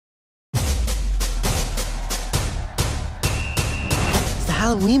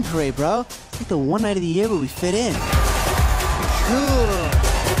Halloween parade, bro. It's like the one night of the year where we fit in. Cool.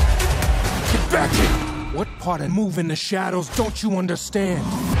 Get back here. What part of move in the shadows don't you understand?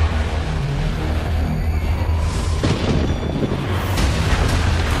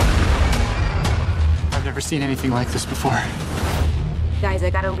 I've never seen anything like this before. Guys, I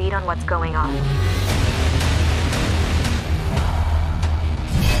got a lead on what's going on.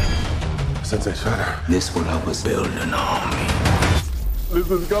 Sensei Shredder. This what I was building on me. This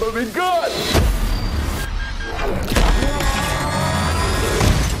is gonna be good!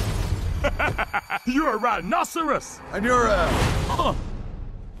 You're a rhinoceros! And you're a...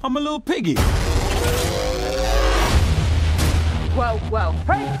 I'm a little piggy. Whoa, whoa.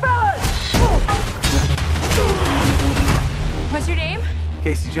 Hey, fellas! What's your name?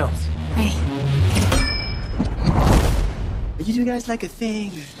 Casey Jones. Hey. You two guys like a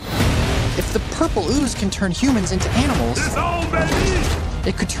thing? If the purple ooze can turn humans into animals, It's on, baby!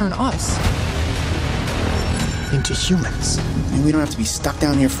 it could turn us into humans. And we don't have to be stuck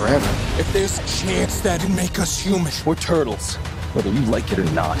down here forever. If there's a chance that'd make us human. We're turtles, whether you like it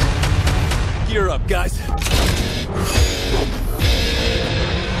or not. Gear up, guys.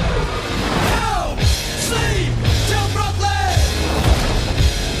 No! Sleep! Till Brooklyn!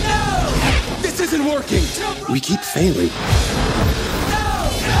 No! This isn't working. We keep failing. No!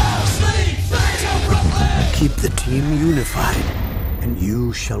 Sleep! Till Brooklyn! Keep the team unified, and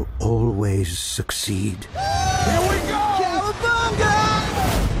you shall always succeed. Here we go!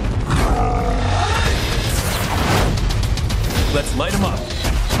 Let's light them up.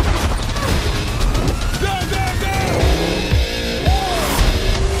 Go, go, go!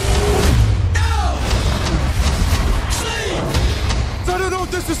 No! Sleep! I don't know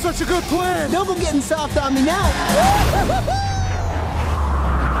if this is such a good plan. Don't go getting soft on me now.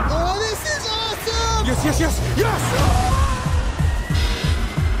 Oh, this is awesome! Yes, yes, yes, yes!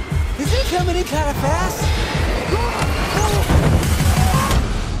 Is he coming in kind of fast?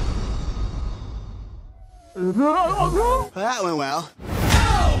 That went well.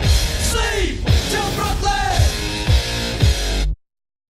 No! Sleep! Till Brooklyn!